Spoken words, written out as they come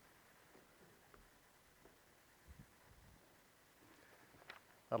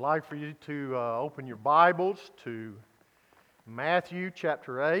I'd like for you to open your Bibles to Matthew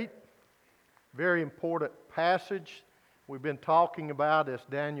chapter 8. Very important passage. We've been talking about, as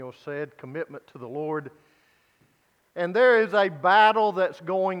Daniel said, commitment to the Lord. And there is a battle that's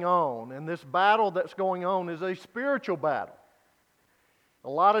going on. And this battle that's going on is a spiritual battle. A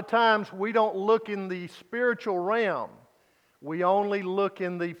lot of times we don't look in the spiritual realm. We only look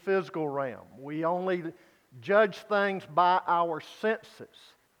in the physical realm. We only judge things by our senses.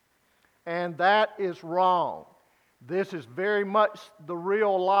 And that is wrong. This is very much the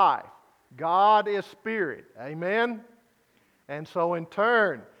real life. God is spirit. Amen? And so in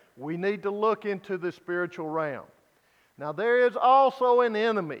turn, we need to look into the spiritual realm. Now there is also an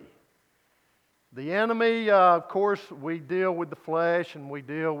enemy. The enemy, of course, we deal with the flesh and we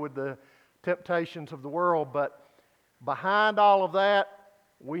deal with the temptations of the world, but behind all of that,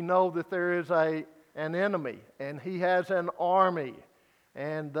 we know that there is an enemy, and he has an army,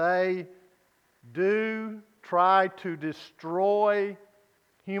 and they do try to destroy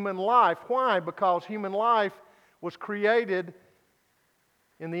human life. Why? Because human life was created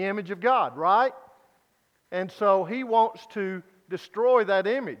in the image of God, right? And so he wants to destroy that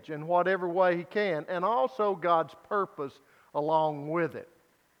image in whatever way he can, and also God's purpose along with it.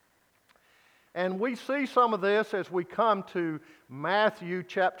 And we see some of this as we come to Matthew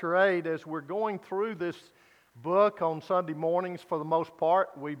chapter 8, as we're going through this book on Sunday mornings for the most part.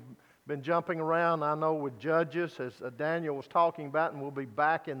 We've been jumping around, I know, with Judges, as Daniel was talking about, and we'll be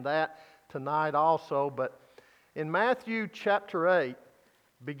back in that tonight also. But in Matthew chapter 8,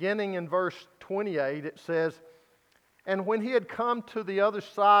 beginning in verse 28, it says, "And when he had come to the other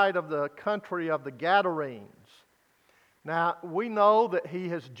side of the country of the Gadarenes." Now, we know that he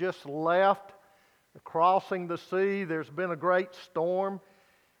has just left crossing the sea. There's been a great storm.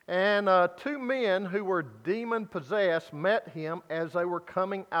 And two men who were demon-possessed met him as they were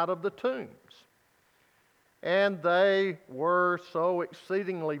coming out of the tombs. And they were so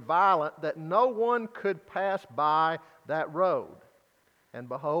exceedingly violent that no one could pass by that road. And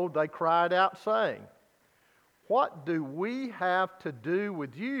behold, they cried out, saying, "What do we have to do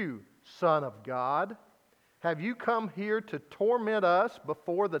with you, Son of God? Have you come here to torment us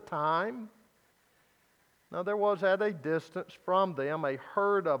before the time?" Now there was at a distance from them a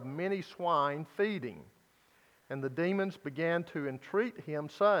herd of many swine feeding. And the demons began to entreat him,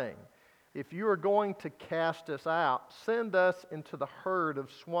 saying, "If you are going to cast us out, send us into the herd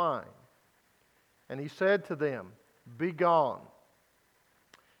of swine." And he said to them, "Be gone."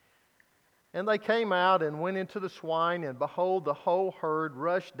 And they came out and went into the swine, and behold, the whole herd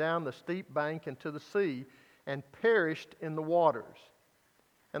rushed down the steep bank into the sea, and perished in the waters.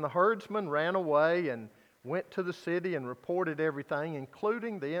 And the herdsmen ran away and went to the city and reported everything,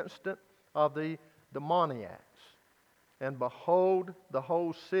 including the incident of the demoniacs. And behold, the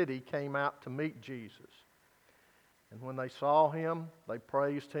whole city came out to meet Jesus. And when they saw him, they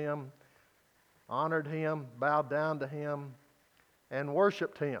praised him, honored him, bowed down to him, and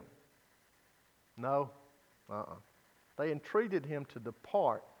worshiped him. No, They entreated him to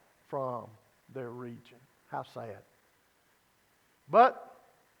depart from their region. How sad. But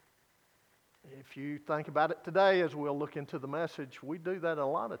if you think about it today, as we'll look into the message, we do that a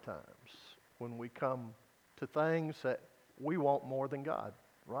lot of times when we come to things that we want more than God,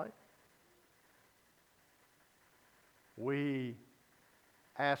 right? We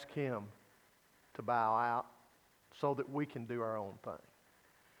ask him to bow out so that we can do our own thing.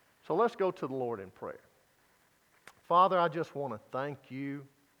 So let's go to the Lord in prayer. Father, I just want to thank you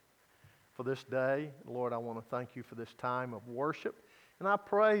for this day. Lord, I want to thank you for this time of worship. And I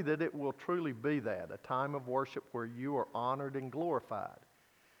pray that it will truly be that, a time of worship where you are honored and glorified.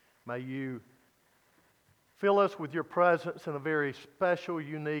 May you fill us with your presence in a very special,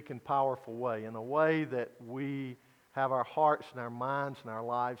 unique, and powerful way, in a way that we have our hearts and our minds and our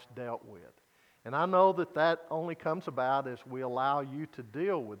lives dealt with. And I know that that only comes about as we allow you to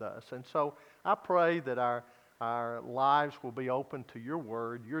deal with us. And so I pray that our lives will be open to your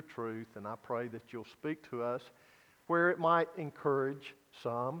word, your truth, and I pray that you'll speak to us where it might encourage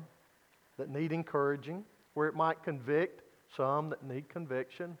some that need encouraging, where it might convict some that need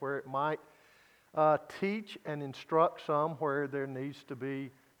conviction, where it might teach and instruct some where there needs to be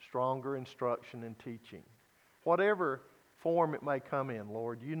stronger instruction and teaching. Whatever form it may come in,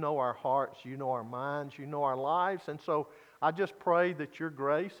 Lord, you know our hearts, you know our minds, you know our lives, and so I just pray that your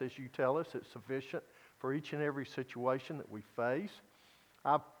grace, as you tell us, is sufficient for each and every situation that we face.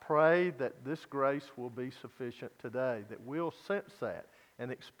 I pray that this grace will be sufficient today, that we'll sense that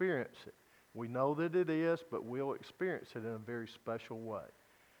and experience it. We know that it is, but we'll experience it in a very special way.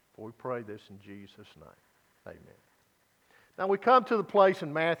 For we pray this in Jesus' name. Amen. Now we come to the place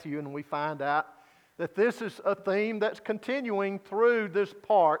in Matthew and we find out that this is a theme that's continuing through this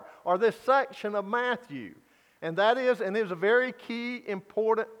part or this section of Matthew. And that is, and it's a very key,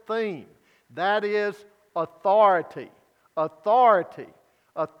 important theme. That is authority. Authority.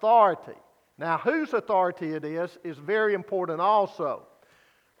 Authority. Now, whose authority it is very important also.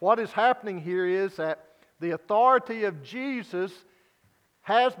 What is happening here is that the authority of Jesus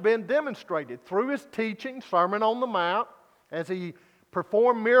has been demonstrated through His teaching, Sermon on the Mount, as He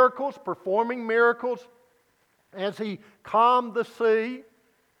performing miracles, as He calmed the sea,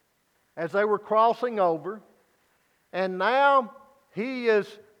 as they were crossing over. And now He is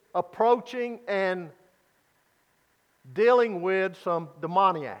approaching and dealing with some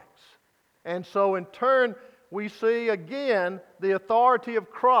demoniacs. And so in turn, we see again the authority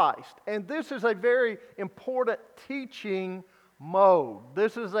of Christ. And this is a very important teaching mode.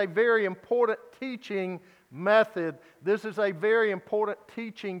 This is a very important teaching method. This is a very important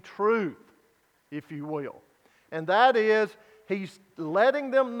teaching truth, if you will. And that is, He's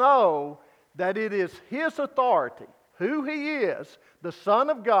letting them know that it is His authority, who He is, the Son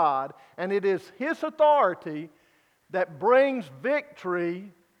of God, and it is His authority that brings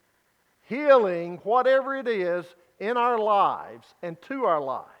victory, healing, whatever it is, in our lives and to our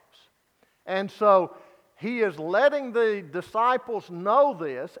lives. And so He is letting the disciples know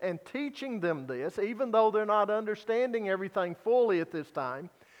this and teaching them this, even though they're not understanding everything fully at this time.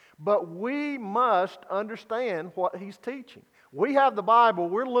 But we must understand what He's teaching. We have the Bible,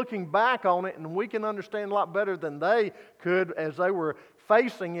 we're looking back on it, and we can understand a lot better than they could as they were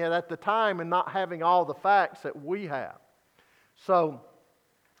facing it at the time and not having all the facts that we have. So,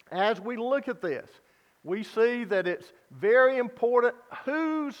 as we look at this, we see that it's very important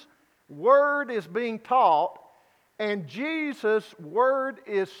whose word is being taught, and Jesus' word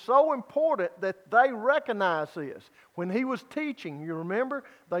is so important that they recognize this. When He was teaching, you remember,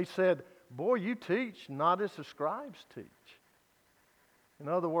 they said, "Boy, you teach not as the scribes teach." In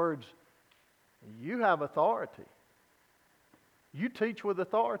other words, you have authority. You teach with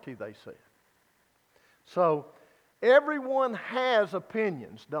authority, they said. So, everyone has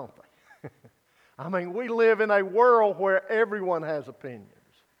opinions, don't they? I mean, we live in a world where everyone has opinions.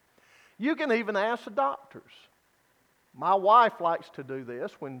 You can even ask the doctors. My wife likes to do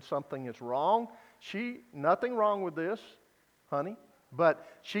this when something is wrong. Nothing wrong with this, honey, but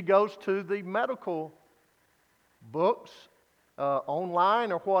she goes to the medical books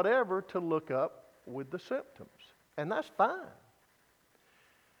online or whatever to look up with the symptoms. And that's fine.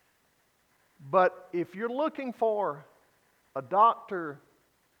 But if you're looking for a doctor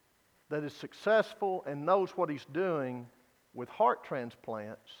that is successful and knows what he's doing with heart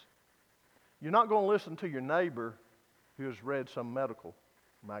transplants, you're not going to listen to your neighbor who has read some medical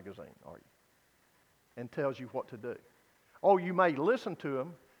magazine, are you? And tells you what to do. Oh, you may listen to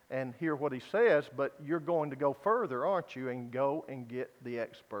him and hear what he says, but you're going to go further, aren't you, and go and get the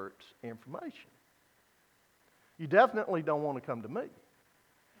expert's information. You definitely don't want to come to me.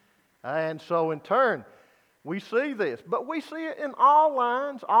 And so in turn, we see this. But we see it in all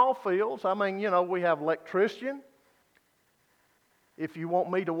lines, all fields. I mean, we have electrician. If you want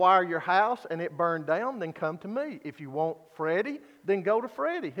me to wire your house and it burned down, then come to me. If you want Freddie, then go to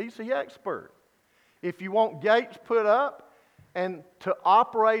Freddie. He's the expert. If you want gates put up and to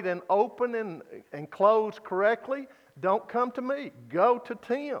operate and open and close correctly, don't come to me. Go to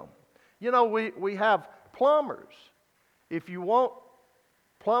Tim. We have plumbers. If you want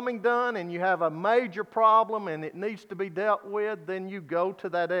plumbing done and you have a major problem and it needs to be dealt with, then you go to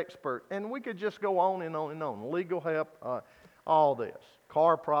that expert. And we could just go on and on and on. Legal help, all this.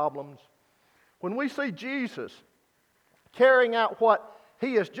 Car problems. When we see Jesus carrying out what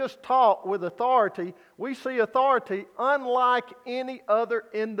He has just taught with authority, we see authority unlike any other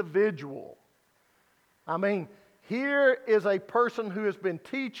individual. I mean, here is a person who has been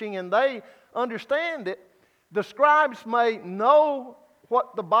teaching and they understand it. The scribes may know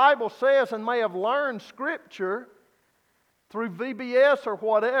what the Bible says and may have learned Scripture through VBS or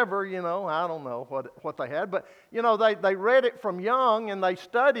whatever, I don't know what they had. But, they read it from young and they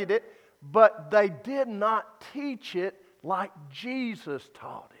studied it, but they did not teach it like Jesus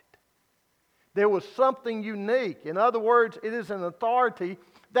taught it. There was something unique. In other words, it is an authority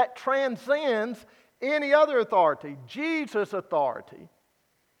that transcends any other authority. Jesus' authority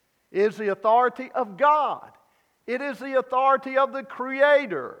is the authority of God. It is the authority of the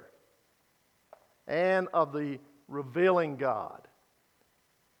Creator and of the revealing God.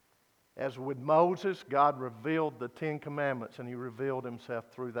 As with Moses, God revealed the Ten Commandments and He revealed Himself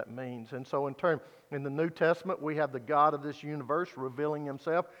through that means. And so in turn, in the New Testament, we have the God of this universe revealing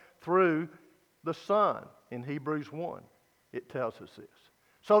Himself through the Son in Hebrews 1. it tells us this.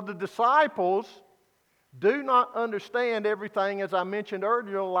 So the disciples do not understand everything, as I mentioned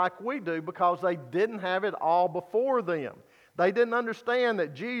earlier, like we do, because they didn't have it all before them. They didn't understand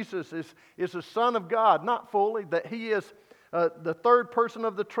that Jesus is the Son of God, not fully, that He is the third person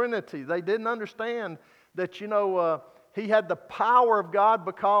of the Trinity. They didn't understand that, He had the power of God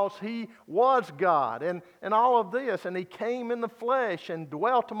because He was God and all of this. And He came in the flesh and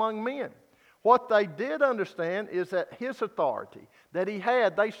dwelt among men. What they did understand is that His authority that He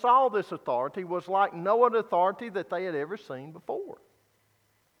had, they saw this authority was like no other authority that they had ever seen before.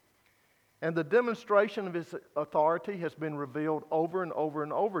 And the demonstration of His authority has been revealed over and over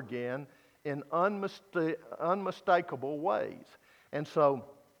and over again in unmistakable ways. And so,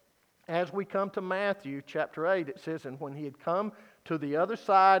 as we come to Matthew chapter 8, it says, "And when He had come to the other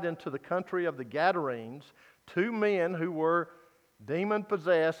side into the country of the Gadarenes, 2 men who were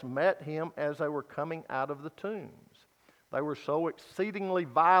demon-possessed met Him as they were coming out of the tombs. They were so exceedingly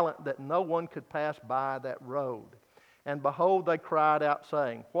violent that no one could pass by that road. And behold, they cried out,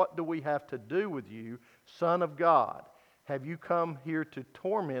 saying, 'What do we have to do with you, Son of God? Have you come here to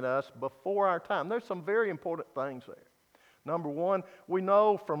torment us before our time?'" There's some very important things there. Number one, we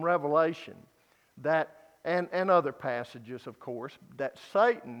know from Revelation that, and other passages, of course, that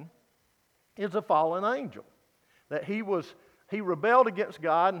Satan is a fallen angel. That he rebelled against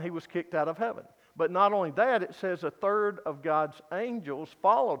God and he was kicked out of heaven. But not only that, it says 1/3 of God's angels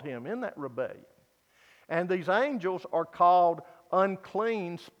followed him in that rebellion. And these angels are called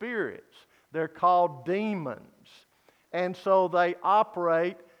unclean spirits. They're called demons. And so they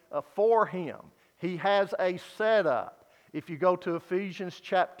operate for him. He has a setup. If you go to Ephesians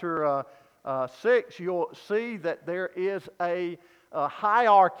chapter 6, you'll see that there is a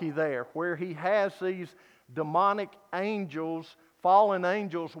hierarchy there where he has these demonic angels, fallen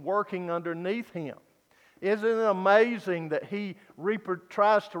angels working underneath him. Isn't it amazing that he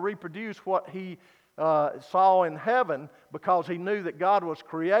tries to reproduce what he saw in heaven because he knew that God was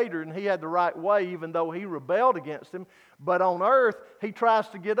creator and he had the right way even though he rebelled against him. But on earth, he tries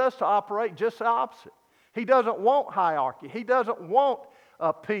to get us to operate just the opposite. He doesn't want hierarchy. He doesn't want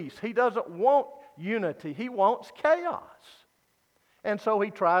peace. He doesn't want unity. He wants chaos. And so he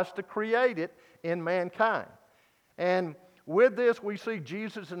tries to create it in mankind. And with this, we see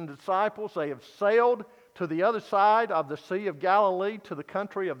Jesus and the disciples, they have sailed to the other side of the Sea of Galilee to the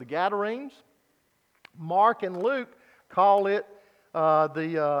country of the Gadarenes. Mark and Luke call it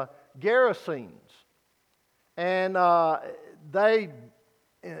the Gerasenes. And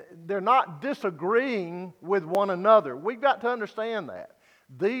they're not disagreeing with one another. We've got to understand that.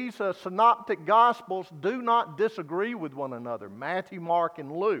 These synoptic gospels do not disagree with one another, Matthew, Mark,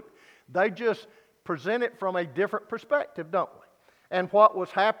 and Luke. They just present it from a different perspective, don't we? And what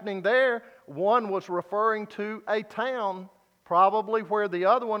was happening there, one was referring to a town, probably, where the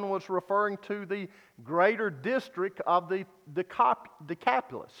other one was referring to the greater district of the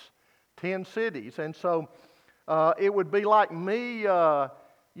Decapolis, 10 cities. And so it would be like me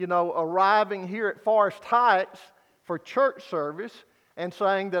arriving here at Forest Heights for church service and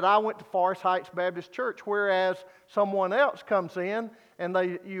saying that I went to Forest Heights Baptist Church, whereas someone else comes in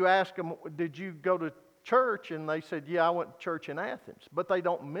and you ask them, "Did you go to church?" And they said, "Yeah, I went to church in Athens." But they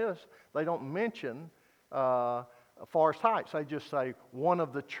don't mention Forest Heights. They just say one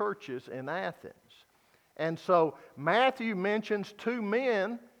of the churches in Athens. And so Matthew mentions 2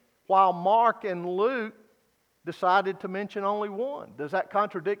 men, while Mark and Luke decided to mention only one. Does that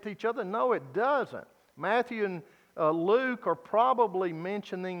contradict each other? No, it doesn't. Matthew and Luke are probably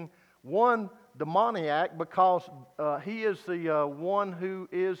mentioning one demoniac because he is the one who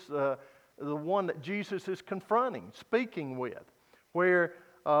is the one that Jesus is confronting, speaking with, where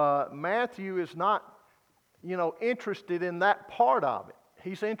Matthew is not, interested in that part of it.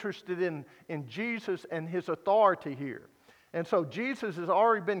 He's interested in Jesus and His authority here. And so Jesus has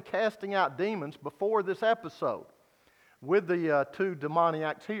already been casting out demons before this episode with the 2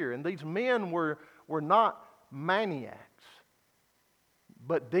 demoniacs here. And these men were not maniacs,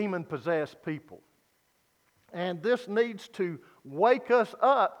 but demon-possessed people. And this needs to wake us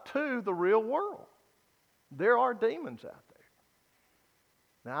up to the real world. There are demons out there.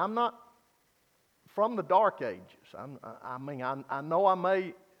 Now, I'm not from the dark ages. I know I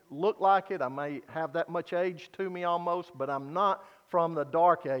may look like it. I may have that much age to me almost, but I'm not from the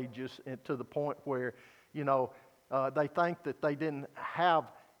dark ages to the point where, they think that they didn't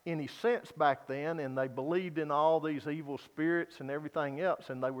have any sense back then and they believed in all these evil spirits and everything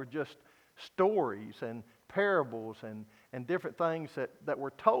else, and they were just stories and parables and different things that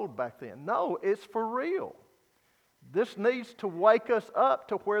were told back then. No, it's for real. This needs to wake us up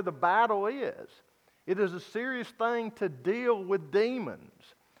to where the battle is. It is a serious thing to deal with demons.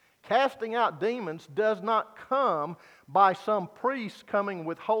 Casting out demons does not come by some priest coming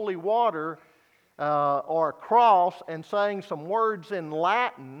with holy water or a cross and saying some words in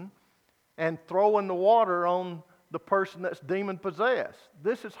Latin and throwing the water on the person that's demon-possessed.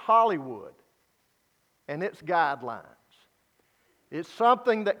 This is Hollywood and its guidelines. It's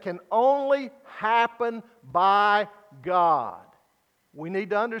something that can only happen by God. We need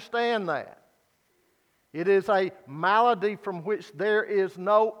to understand that. It is a malady from which there is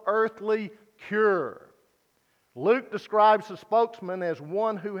no earthly cure. Luke describes the spokesman as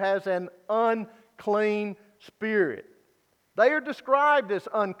one who has an unclean spirit. They are described as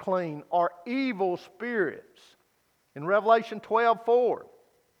unclean or evil spirits. In Revelation 12:4,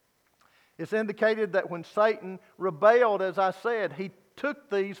 it's indicated that when Satan rebelled, as I said, he took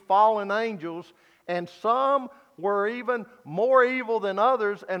these fallen angels, and some were even more evil than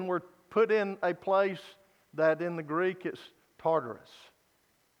others and were put in a place that in the Greek is Tartarus.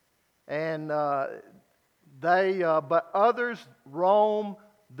 And but others roam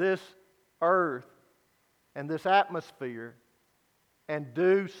this earth and this atmosphere and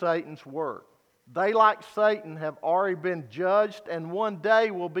do Satan's work. They, like Satan, have already been judged and one day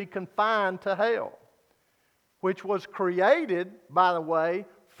will be confined to hell, which was created, by the way,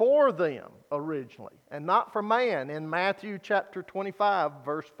 for them originally, and not for man, in Matthew chapter 25,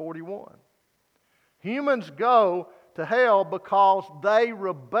 verse 41. Humans go to hell because they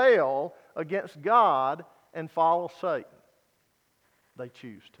rebel against God and follow Satan. They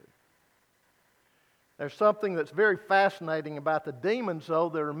choose to. There's something that's very fascinating about the demons, though,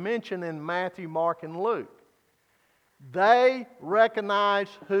 that are mentioned in Matthew, Mark, and Luke. They recognize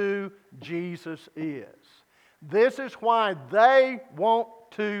who Jesus is. This is why they want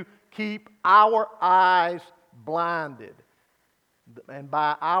to keep our eyes blinded. And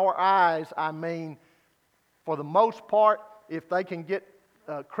by our eyes, I mean, for the most part, if they can get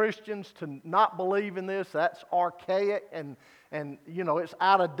Christians to not believe in this, that's archaic and you know, it's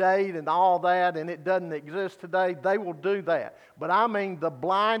out of date and all that, and it doesn't exist today, they will do that. But I mean the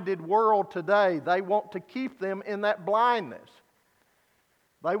blinded world today, they want to keep them in that blindness.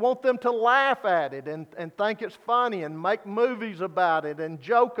 They want them to laugh at it and think it's funny and make movies about it and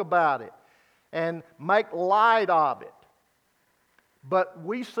joke about it and make light of it. But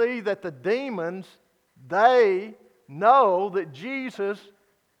we see that the demons, they know that Jesus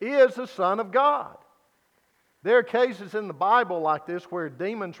is the Son of God. There are cases in the Bible like this where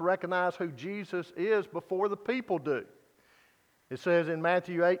demons recognize who Jesus is before the people do. It says in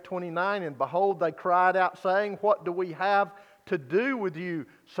Matthew 8:29, "And behold, they cried out, saying, What do we have to do with you,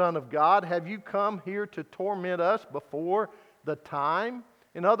 Son of God? Have you come here to torment us before the time?"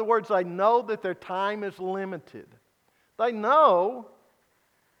 In other words, they know that their time is limited. They know,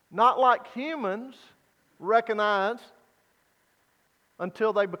 not like humans recognize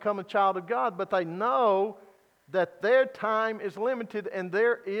until they become a child of God, but they know that their time is limited and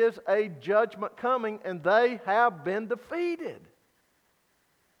there is a judgment coming and they have been defeated.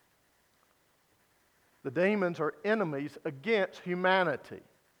 The demons are enemies against humanity.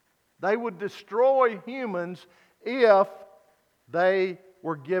 They would destroy humans if they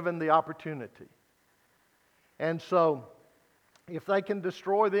were given the opportunity. And so, if they can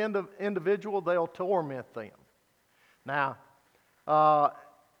destroy the individual, they'll torment them. Now,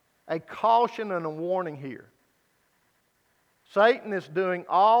 a caution and a warning here. Satan is doing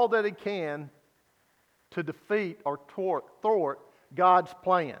all that he can to defeat or thwart God's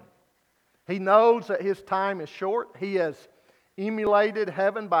plan. He knows that his time is short. He has emulated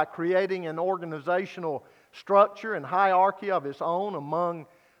heaven by creating an organizational structure and hierarchy of his own among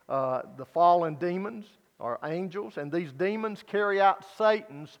the fallen demons or angels. And these demons carry out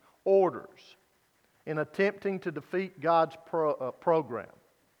Satan's orders in attempting to defeat God's program.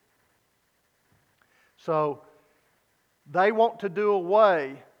 So, they want to do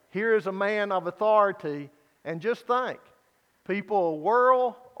away. Here is a man of authority, and just think, people, a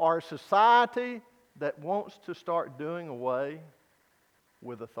world or a society that wants to start doing away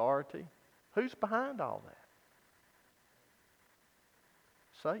with authority. Who's behind all that?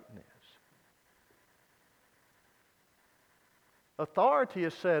 Satan is. Authority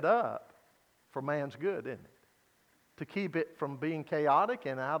is set up for man's good, isn't it? To keep it from being chaotic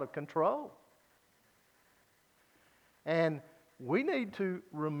and out of control. And we need to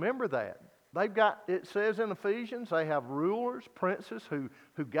remember that. They've got, it says in Ephesians, they have rulers, princes who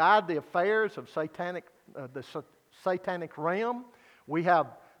guide the affairs of the satanic realm. They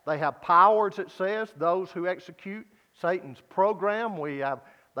have powers, it says, those who execute Satan's program.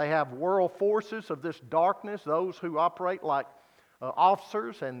 They have world forces of this darkness, those who operate like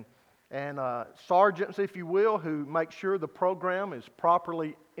officers and and sergeants, if you will, who make sure the program is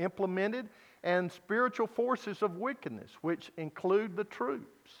properly implemented, and spiritual forces of wickedness, which include the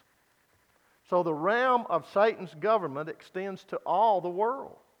troops. So the realm of Satan's government extends to all the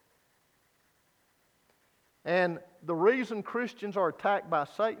world. And the reason Christians are attacked by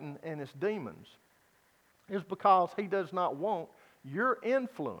Satan and his demons is because he does not want your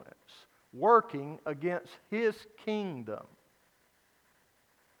influence working against his kingdom.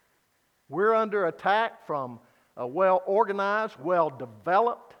 We're under attack from a well-organized,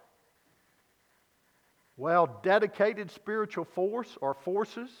 well-developed, well-dedicated spiritual force or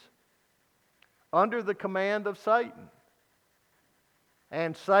forces under the command of Satan.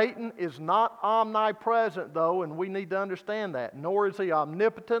 And Satan is not omnipresent, though, and we need to understand that, nor is he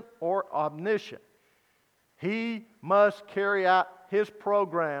omnipotent or omniscient. He must carry out his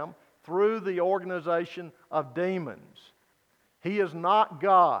program through the organization of demons. He is not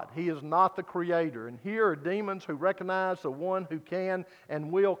God. He is not the Creator. And here are demons who recognize the one who can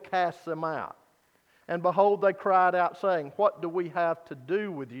and will cast them out. And behold, they cried out, saying, "What do we have to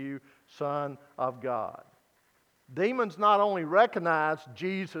do with you, Son of God?" Demons not only recognize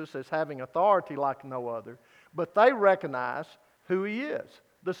Jesus as having authority like no other, but they recognize who He is,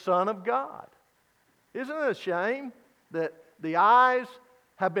 the Son of God. Isn't it a shame that the eyes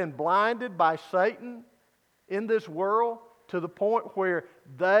have been blinded by Satan in this world to the point where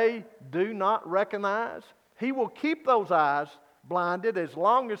they do not recognize? He will keep those eyes blinded as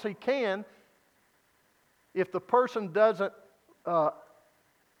long as he can if the person doesn't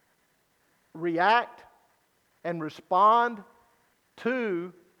react and respond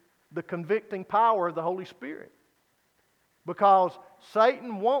to the convicting power of the Holy Spirit. Because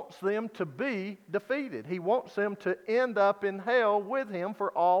Satan wants them to be defeated. He wants them to end up in hell with him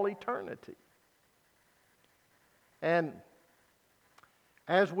for all eternity. And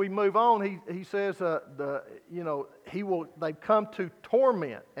as we move on, he says they've come to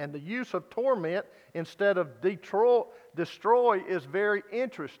torment, and the use of torment instead of destroy is very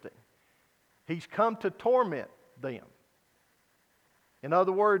interesting. He's come to torment them. In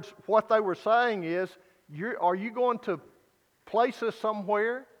other words, what they were saying is, are you going to place us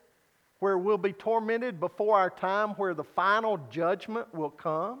somewhere where we'll be tormented before our time, where the final judgment will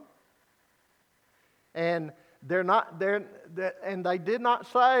come? And and they did not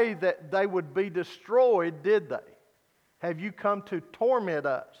say that they would be destroyed, did they? Have you come to torment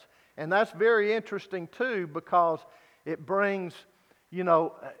us? And that's very interesting too, because it brings,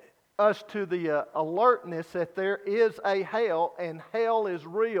 us to the alertness that there is a hell, and hell is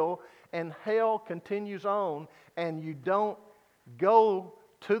real, and hell continues on, and you don't go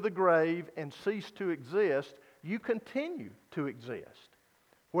to the grave and cease to exist. You continue to exist,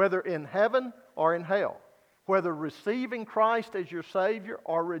 whether in heaven or in hell, whether receiving Christ as your Savior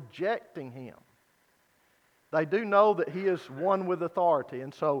or rejecting Him. They do know that He is one with authority,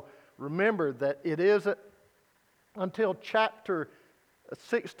 and so remember that it isn't until chapter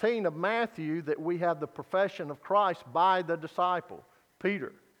 16 of Matthew that we have the profession of Christ by the disciple,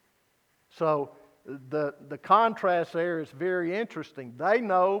 Peter. So the contrast there is very interesting. They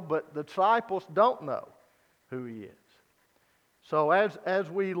know, but the disciples don't know who He is. So as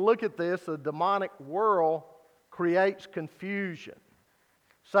we look at this, the demonic world creates confusion.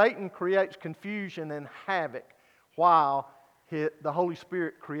 Satan creates confusion and havoc, while the Holy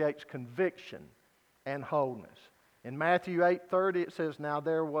Spirit creates conviction and wholeness. In Matthew 8:30 it says, "Now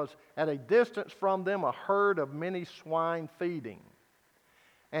there was at a distance from them a herd of many swine feeding."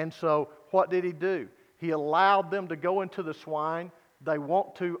 And so what did He do? He allowed them to go into the swine. They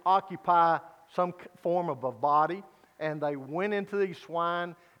want to occupy some form of a body, and they went into these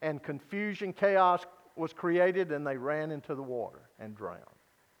swine, and confusion, chaos was created, and they ran into the water and drowned.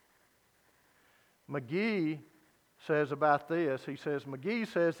 McGee says about this, McGee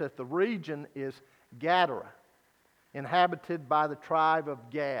says that the region is Gadara, inhabited by the tribe of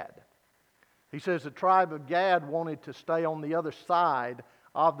Gad. He says the tribe of Gad wanted to stay on the other side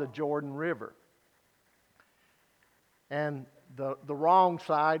of the Jordan River. And the wrong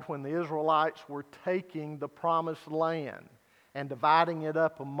side when the Israelites were taking the promised land and dividing it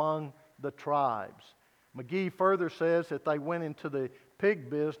up among the tribes. McGee further says that they went into the pig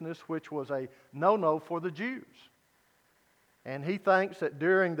business, which was a no-no for the Jews. And he thinks that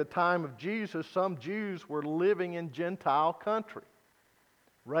during the time of Jesus, some Jews were living in Gentile country,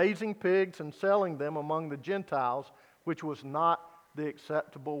 raising pigs and selling them among the Gentiles, which was not the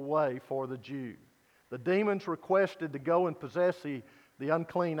acceptable way for the Jew. The demons requested to go and possess the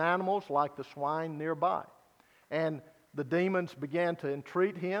unclean animals like the swine nearby. And the demons began to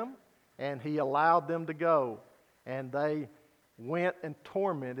entreat him, and he allowed them to go. And they went and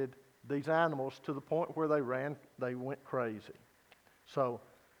tormented these animals to the point where they went crazy. So,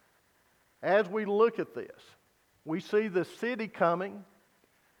 as we look at this, we see the city coming.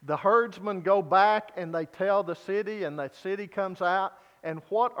 The herdsmen go back and they tell the city, and the city comes out. And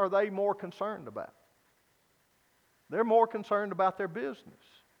what are they more concerned about? They're more concerned about their business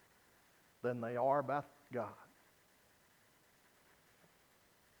than they are about God.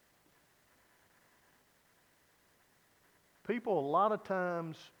 People, a lot of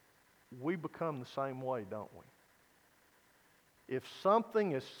times, we become the same way, don't we? If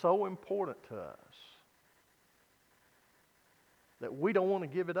something is so important to us that we don't want to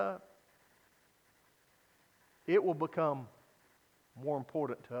give it up, it will become more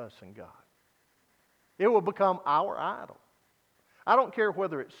important to us than God. It will become our idol. I don't care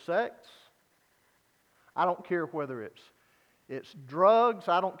whether it's sex. I don't care whether it's drugs.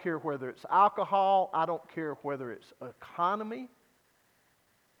 I don't care whether it's alcohol. I don't care whether it's economy.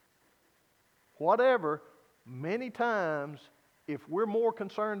 Whatever, many times, if we're more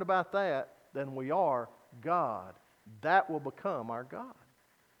concerned about that than we are God, that will become our God.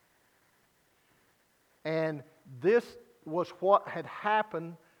 And this was what had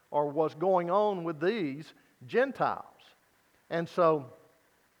happened or was going on with these Gentiles. And so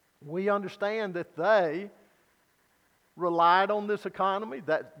we understand that they relied on this economy.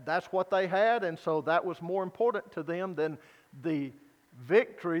 That's what they had, and so that was more important to them than the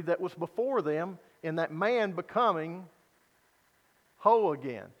victory that was before them in that man becoming whole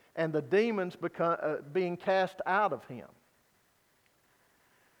again and the demons being cast out of him.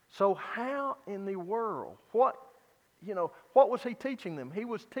 So how in the world, what was he teaching them? He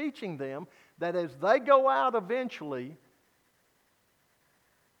was teaching them that as they go out eventually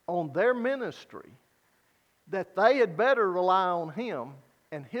on their ministry, that they had better rely on him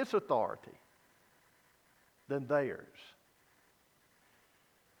and his authority than theirs.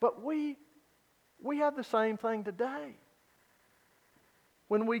 But we have the same thing today.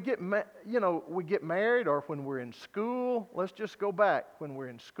 When we get married, or when we're in school, let's just go back. When we're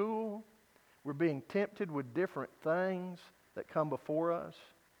in school, we're being tempted with different things that come before us.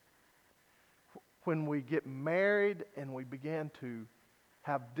 When we get married and we begin to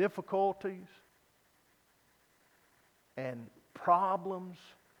have difficulties and problems,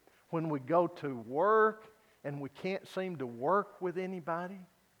 when we go to work and we can't seem to work with anybody,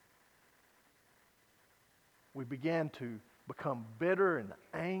 we begin to become bitter and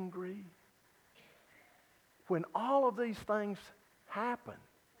angry. When all of these things happen,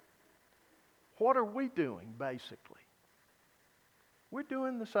 what are we doing basically? We're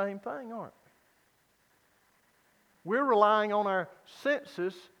doing the same thing, aren't we? We're relying on our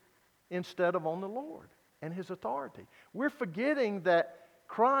senses instead of on the Lord and His authority. We're forgetting that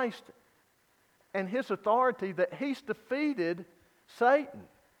Christ and His authority, that He's defeated Satan.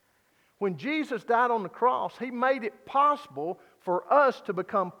 When Jesus died on the cross, He made it possible for us to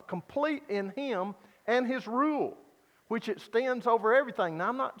become complete in Him and His rule, which extends over everything. Now,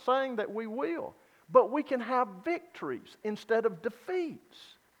 I'm not saying that we will, but we can have victories instead of defeats.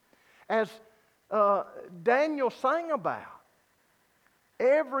 As Daniel sang about,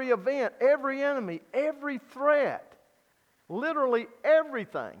 every event, every enemy, every threat, literally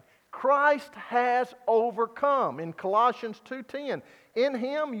everything, Christ has overcome. In Colossians 2:10, in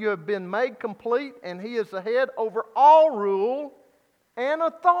Him you have been made complete, and He is the head over all rule and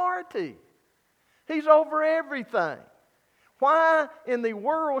authority. He's over everything. Why in the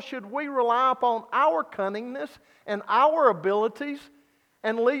world should we rely upon our cunningness and our abilities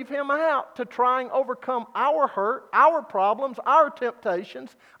and leave Him out to try and overcome our hurt, our problems, our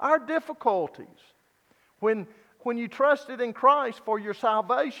temptations, our difficulties? When you trusted in Christ for your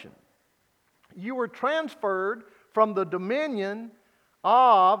salvation, you were transferred from the dominion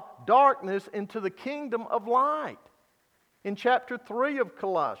of darkness into the kingdom of light. In chapter 3 of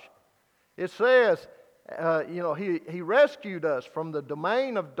Colossians, it says, He rescued us from the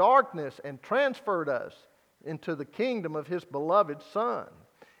domain of darkness and transferred us into the kingdom of His beloved Son,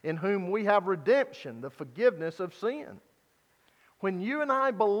 in whom we have redemption, the forgiveness of sin. When you and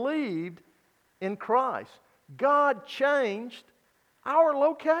I believed in Christ, God changed our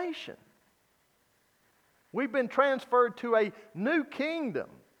location. We've been transferred to a new kingdom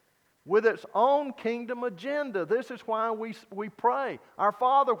with its own kingdom agenda. This is why we pray, Our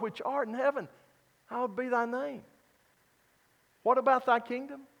Father which art in heaven, hallowed be Thy name. What about Thy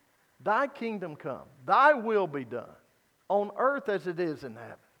kingdom? Thy kingdom come. Thy will be done on earth as it is in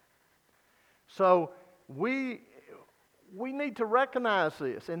heaven. So we need to recognize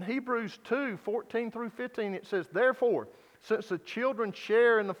this. In Hebrews 2:14 through 15, it says, therefore, since the children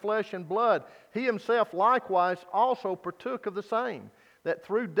share in the flesh and blood, He Himself likewise also partook of the same, that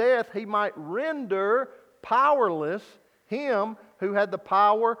through death He might render powerless him who had the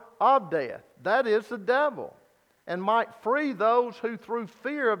power of death, that is, the devil, and might free those who through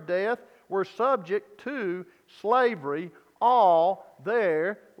fear of death were subject to slavery all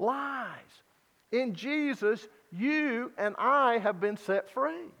their lives. In Jesus, you and I have been set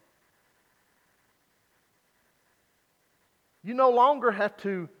free. You no longer have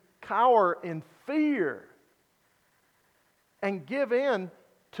to cower in fear and give in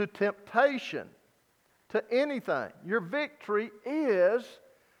to temptation, to anything. Your victory is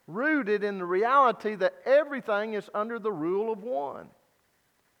rooted in the reality that everything is under the rule of one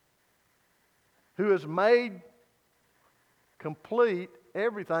who has made complete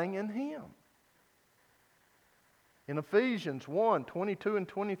everything in Him. In Ephesians 1, 22 and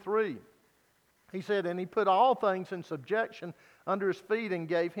 23, he said, "And He put all things in subjection under His feet and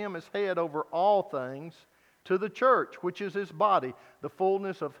gave Him His head over all things to the church, which is His body, the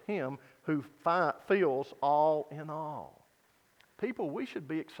fullness of Him who fills all in all." People, we should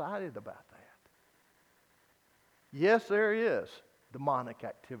be excited about that. Yes, there is demonic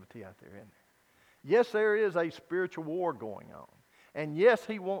activity out there, isn't there? Yes, there is a spiritual war going on. And yes,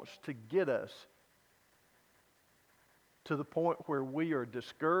 He wants to get us to the point where we are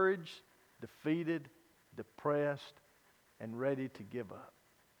discouraged, defeated, depressed, and ready to give up.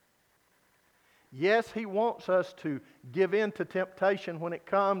 Yes, He wants us to give in to temptation when it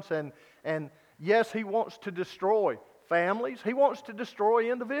comes, and yes, He wants to destroy families. He wants to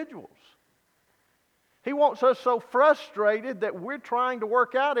destroy individuals. He wants us so frustrated that we're trying to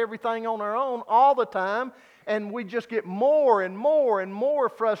work out everything on our own all the time, and we just get more and more and more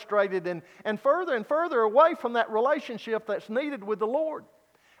frustrated and further away from that relationship that's needed with the Lord.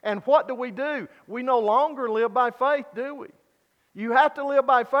 And what do? We no longer live by faith, do we? You have to live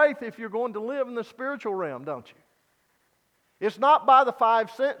by faith if you're going to live in the spiritual realm, don't you? It's not by the five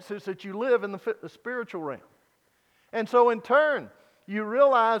senses that you live in the spiritual realm. And so in turn, you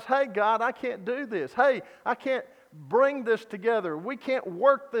realize, hey, God, I can't do this. Hey, I can't bring this together. We can't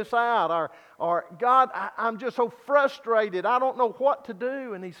work this out. Or God, I'm just so frustrated. I don't know what to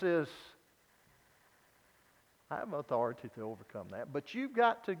do. And He says, I have authority to overcome that. But you've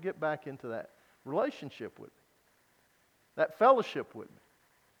got to get back into that relationship with me. That fellowship with me.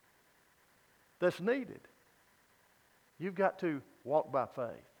 That's needed. You've got to walk by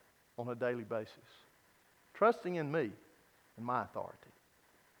faith on a daily basis. Trusting in me and my authority.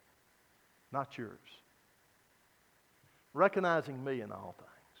 Not yours. Recognizing me in all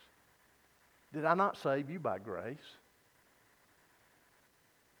things. Did I not save you by grace?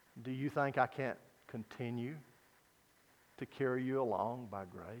 Do you think I can't continue to carry you along by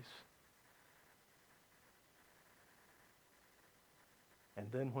grace? And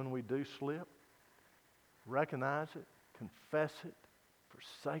then when we do slip, recognize it, confess it,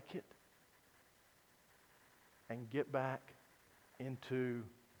 forsake it, and get back into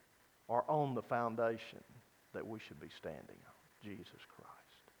or on the foundation that we should be standing on, Jesus Christ.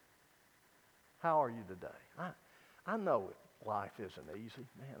 How are you today? I know life isn't easy,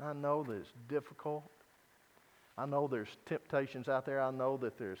 man. I know that it's difficult. I know there's temptations out there. I know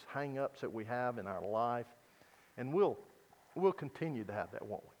that there's hang-ups that we have in our life. And we'll continue to have that,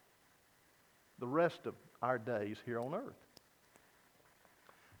 won't we? The rest of our days here on earth.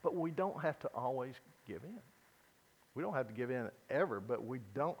 But we don't have to always give in. We don't have to give in ever, but we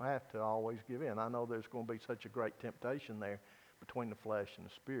don't have to always give in. I know there's going to be such a great temptation there between the flesh and the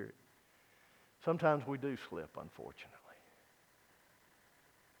spirit. Sometimes we do slip, unfortunately.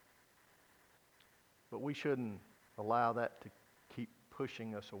 But we shouldn't allow that to keep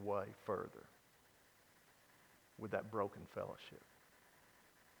pushing us away further with that broken fellowship.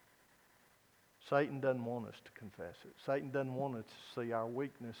 Satan doesn't want us to confess it. Satan doesn't want us to see our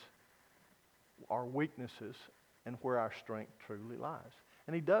weaknesses, and where our strength truly lies.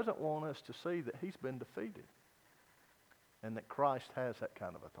 And he doesn't want us to see that he's been defeated and that Christ has that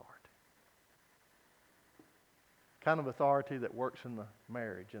kind of authority. Kind of authority that works in the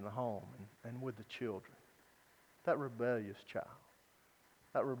marriage, in the home, and with the children. That rebellious child.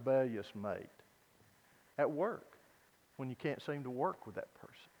 That rebellious mate. At work, when you can't seem to work with that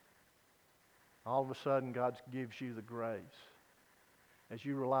person. All of a sudden, God gives you the grace as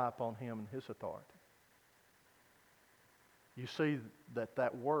you rely upon Him and His authority. You see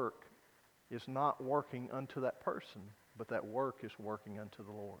that work is not working unto that person, but that work is working unto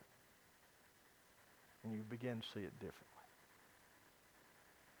the Lord. And you begin to see it differently.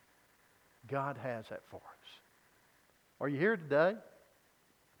 God has that for us. Are you here today?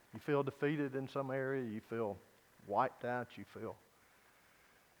 You feel defeated in some area? You feel wiped out? You feel,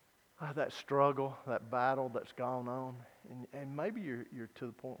 that struggle, that battle that's gone on. And maybe you're to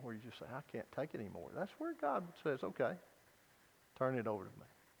the point where you just say, I can't take it anymore. That's where God says, okay, turn it over to me.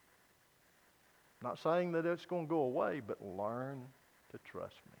 Not saying that it's going to go away, but learn to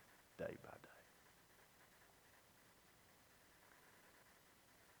trust me day by day.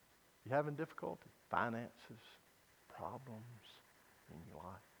 You having difficulty? Finances, problems in your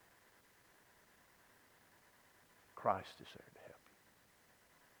life? Christ is there to help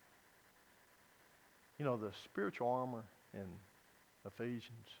you. You know, the spiritual armor in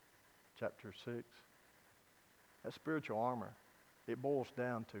Ephesians chapter 6, that spiritual armor, it boils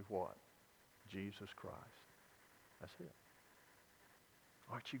down to what? Jesus Christ. That's it.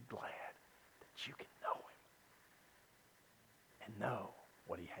 Aren't you glad that you can know Him and know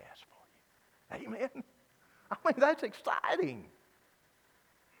what He has for you? Amen? I mean, that's exciting.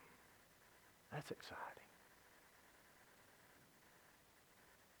 That's exciting.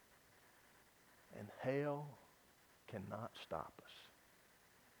 And hell cannot stop us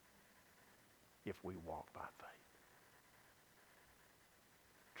if we walk by faith,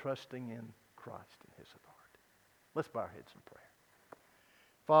 trusting in Christ and His authority. Let's bow our heads in prayer.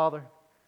 Father,